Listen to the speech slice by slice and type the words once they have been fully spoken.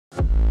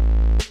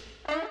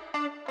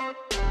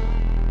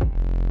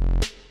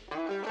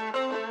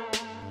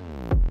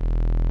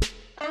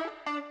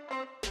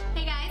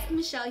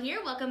Michelle here.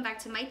 Welcome back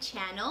to my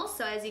channel.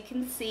 So as you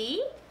can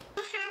see, I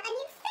have a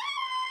new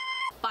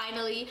setup.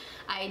 Finally,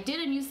 I did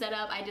a new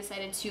setup. I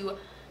decided to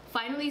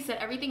finally set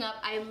everything up.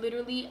 I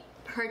literally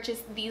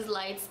purchased these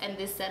lights and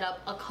this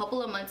setup a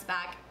couple of months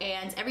back,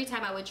 and every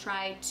time I would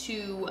try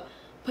to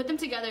put them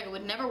together, it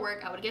would never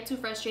work. I would get too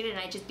frustrated and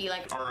I'd just be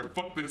like, alright,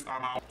 fuck this,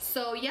 I'm out.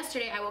 So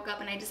yesterday I woke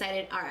up and I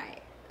decided,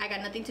 alright, I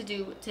got nothing to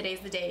do, today's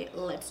the day,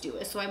 let's do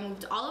it. So I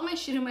moved all of my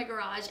shit in my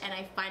garage and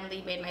I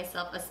finally made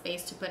myself a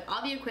space to put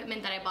all the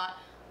equipment that I bought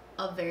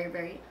a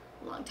very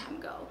long time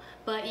ago.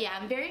 But yeah,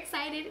 I'm very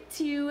excited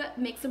to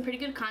make some pretty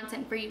good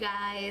content for you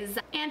guys.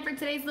 And for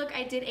today's look,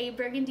 I did a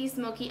burgundy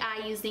smoky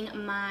eye using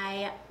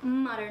my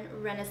modern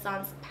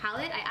renaissance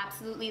palette. I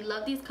absolutely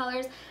love these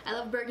colors. I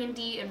love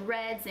burgundy and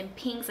reds and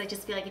pinks. I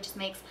just feel like it just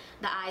makes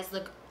the eyes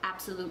look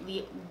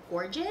absolutely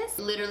gorgeous.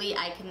 Literally,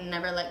 I can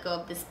never let go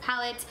of this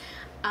palette.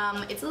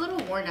 It's a little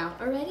worn out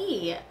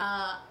already.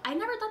 I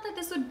never thought that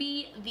this would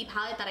be the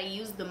palette that I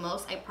use the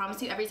most. I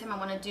promise you, every time I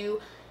want to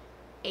do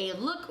a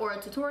look or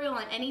a tutorial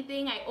on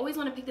anything, I always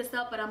want to pick this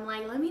up, but I'm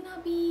like, let me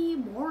not be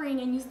boring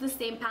and use the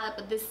same palette.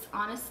 But this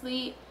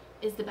honestly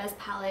is the best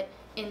palette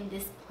in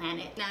this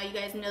planet. Now you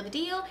guys know the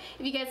deal.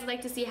 If you guys would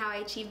like to see how I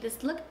achieve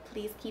this look,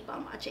 please keep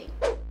on watching.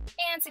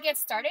 And to get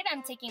started,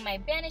 I'm taking my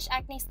Banish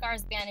Acne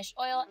Scars Banish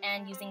Oil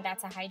and using that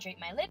to hydrate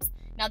my lips.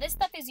 Now this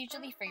stuff is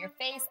usually for your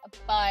face,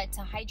 but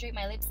to hydrate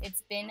my lips,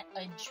 it's been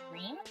a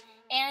dream.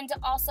 And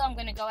also I'm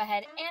going to go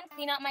ahead and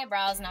clean out my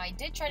brows. Now I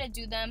did try to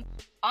do them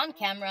on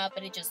camera,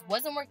 but it just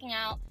wasn't working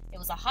out. It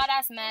was a hot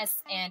ass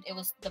mess and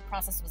the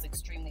process was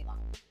extremely long.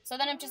 So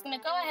then I'm just going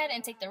to go ahead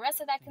and take the rest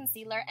of that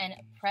concealer and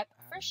prep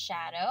for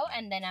shadow.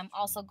 And then I'm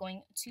also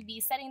going to be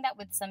setting that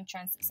with some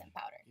translucent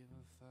powder.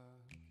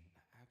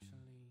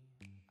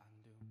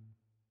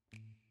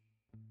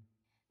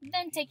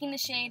 Then taking the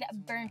shade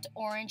Burnt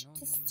Orange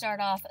to start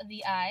off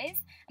the eyes,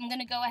 I'm going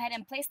to go ahead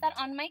and place that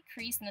on my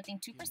crease, nothing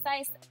too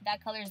precise.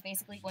 That color is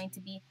basically going to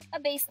be a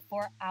base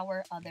for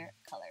our other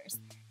colors.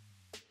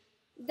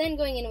 Then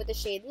going in with the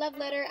shade Love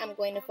Letter, I'm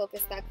going to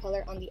focus that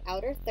color on the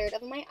outer third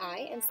of my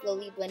eye and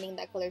slowly blending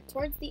that color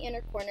towards the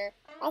inner corner.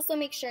 Also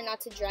make sure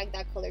not to drag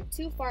that color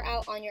too far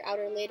out on your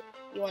outer lid.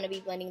 You want to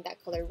be blending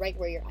that color right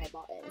where your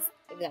eyeball ends,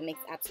 if that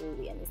makes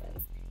absolutely any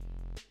sense.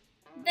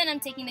 Then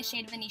I'm taking the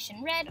shade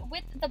Venetian Red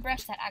with the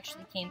brush that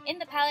actually came in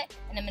the palette,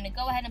 and I'm going to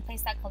go ahead and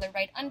place that color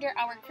right under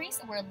our crease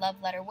where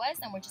Love Letter was,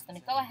 and we're just going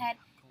to go ahead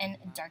and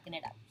darken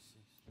it up.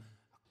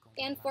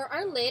 And for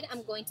our lid,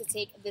 I'm going to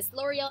take this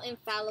L'Oreal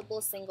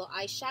Infallible Single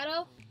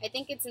Eyeshadow. I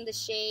think it's in the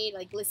shade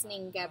like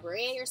Glistening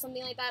Gabourey or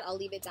something like that. I'll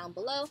leave it down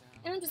below.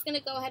 And I'm just going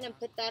to go ahead and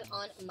put that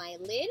on my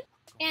lid.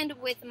 And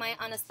with my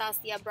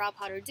Anastasia Brow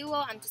Powder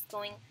Duo, I'm just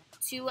going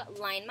to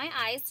line my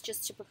eyes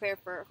just to prepare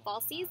for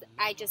falsies.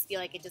 I just feel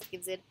like it just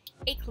gives it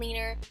a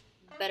cleaner,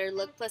 better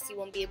look. Plus, you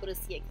won't be able to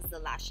see it because the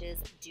lashes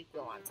do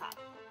go on top.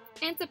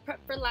 And to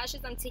prep for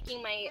lashes, I'm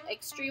taking my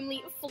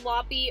extremely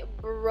floppy,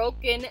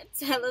 broken,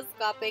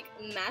 telescopic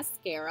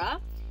mascara.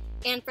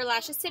 And for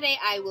lashes today,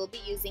 I will be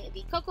using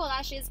the Cocoa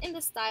Lashes in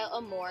the style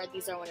Amore.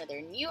 These are one of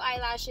their new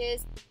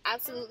eyelashes.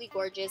 Absolutely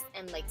gorgeous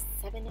and like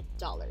 $7.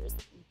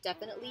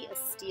 Definitely a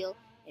steal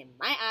in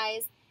my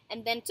eyes.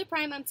 And then to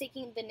prime, I'm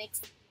taking the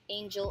NYX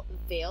Angel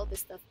Veil. This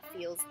stuff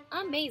feels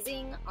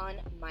amazing on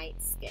my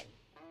skin.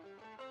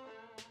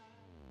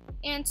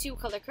 And to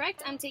color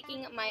correct, I'm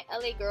taking my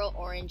LA Girl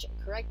Orange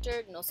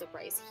Corrector. No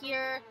surprise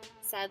here.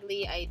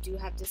 Sadly, I do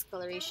have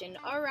discoloration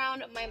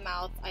around my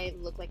mouth. I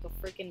look like a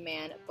freaking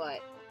man, but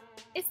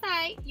it's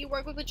alright. You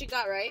work with what you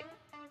got, right?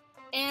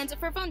 And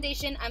for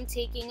foundation, I'm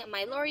taking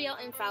my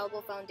L'Oreal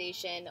Infallible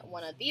Foundation,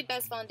 one of the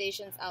best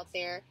foundations out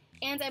there.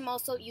 And I'm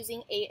also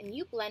using a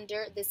new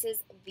blender. This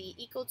is the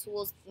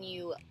EcoTools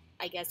new,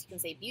 I guess you can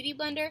say, beauty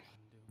blender.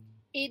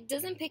 It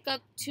doesn't pick up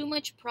too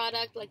much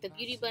product like the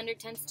beauty blender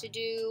tends to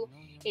do.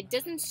 It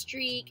doesn't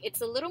streak.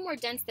 It's a little more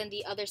dense than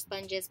the other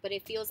sponges, but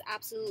it feels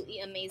absolutely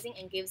amazing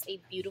and gives a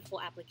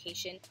beautiful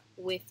application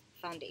with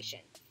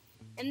foundation.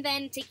 And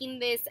then taking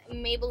this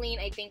Maybelline,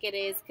 I think it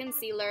is,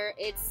 concealer.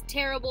 It's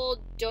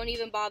terrible. Don't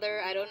even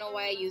bother. I don't know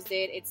why I used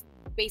it. It's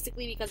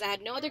basically because I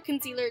had no other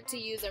concealer to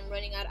use. I'm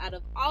running out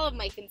of all of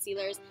my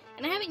concealers,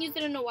 and I haven't used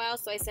it in a while,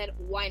 so I said,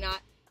 why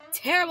not?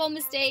 Terrible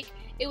mistake.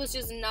 It was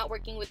just not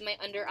working with my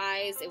under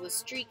eyes. It was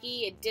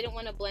streaky, it didn't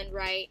want to blend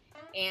right,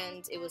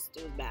 and it was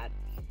bad.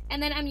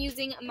 And then I'm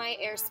using my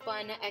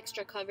Airspun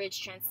Extra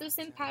Coverage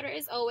Translucent Powder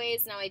as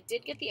always. Now I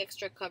did get the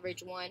extra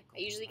coverage one. I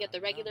usually get the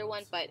regular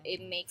one, but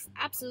it makes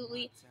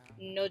absolutely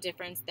no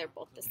difference. They're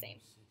both the same.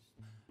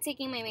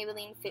 Taking my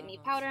Maybelline Fit Me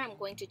powder, I'm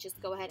going to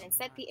just go ahead and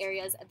set the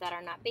areas that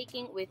are not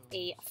baking with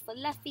a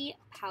fluffy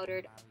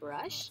powdered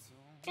brush.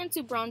 And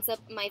to bronze up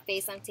my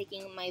face, I'm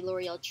taking my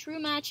L'Oreal True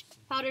Match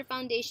Powder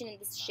Foundation in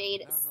the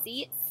shade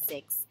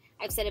C6.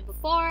 I've said it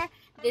before,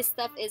 this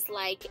stuff is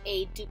like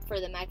a dupe for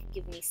the MAC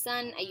Give Me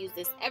Sun. I use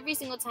this every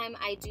single time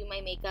I do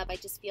my makeup. I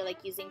just feel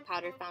like using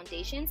powder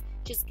foundations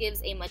just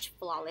gives a much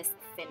flawless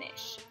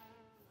finish.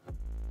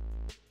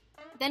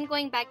 Then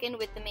going back in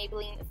with the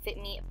Maybelline Fit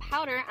Me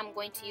powder, I'm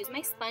going to use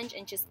my sponge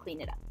and just clean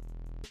it up.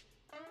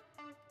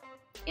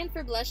 And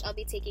for blush, I'll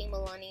be taking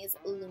Milani's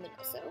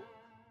Luminoso.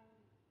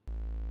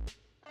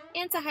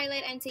 And to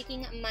highlight, I'm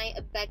taking my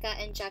Becca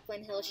and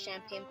Jaclyn Hill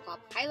Champagne Pop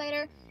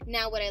Highlighter.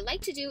 Now, what I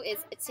like to do is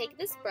take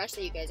this brush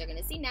that you guys are going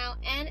to see now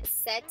and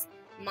set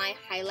my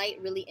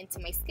highlight really into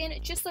my skin,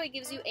 just so it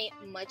gives you a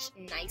much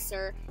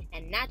nicer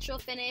and natural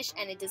finish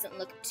and it doesn't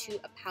look too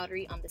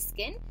powdery on the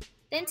skin.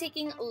 Then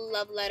taking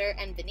Love Letter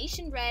and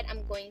Venetian Red,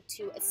 I'm going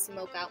to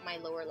smoke out my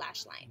lower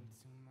lash line.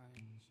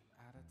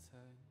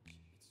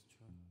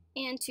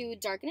 And to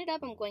darken it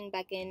up, I'm going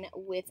back in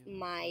with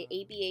my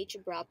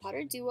ABH Brow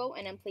Powder Duo,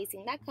 and I'm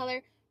placing that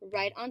color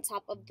right on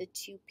top of the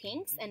two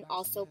pinks and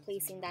also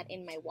placing that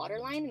in my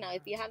waterline. Now,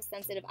 if you have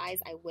sensitive eyes,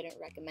 I wouldn't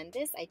recommend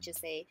this. I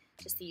just say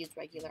just to use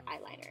regular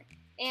eyeliner.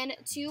 And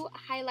to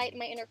highlight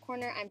my inner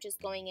corner, I'm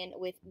just going in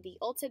with the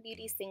Ulta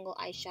Beauty Single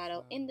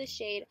Eyeshadow in the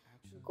shade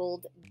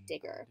Gold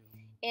Digger.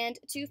 And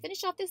to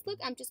finish off this look,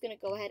 I'm just going to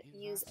go ahead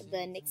and use the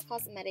NYX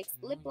Cosmetics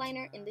Lip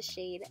Liner in the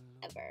shade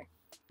Ever.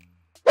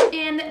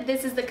 And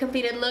this is the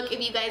completed look. If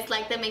you guys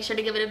like them, make sure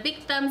to give it a big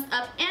thumbs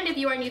up. And if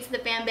you are new to the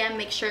Fam Bam,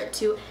 make sure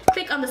to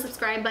click on the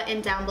subscribe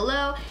button down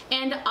below.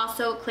 And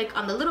also click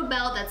on the little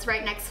bell that's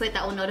right next to it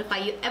that will notify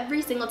you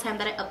every single time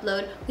that I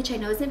upload, which I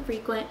know isn't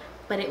frequent,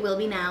 but it will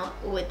be now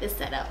with this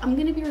setup. I'm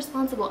gonna be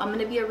responsible. I'm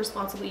gonna be a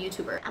responsible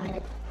YouTuber. I'm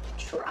gonna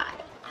try.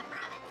 I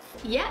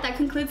promise. Yeah, that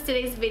concludes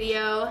today's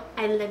video.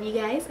 I love you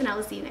guys, and I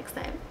will see you next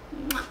time.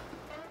 Mwah.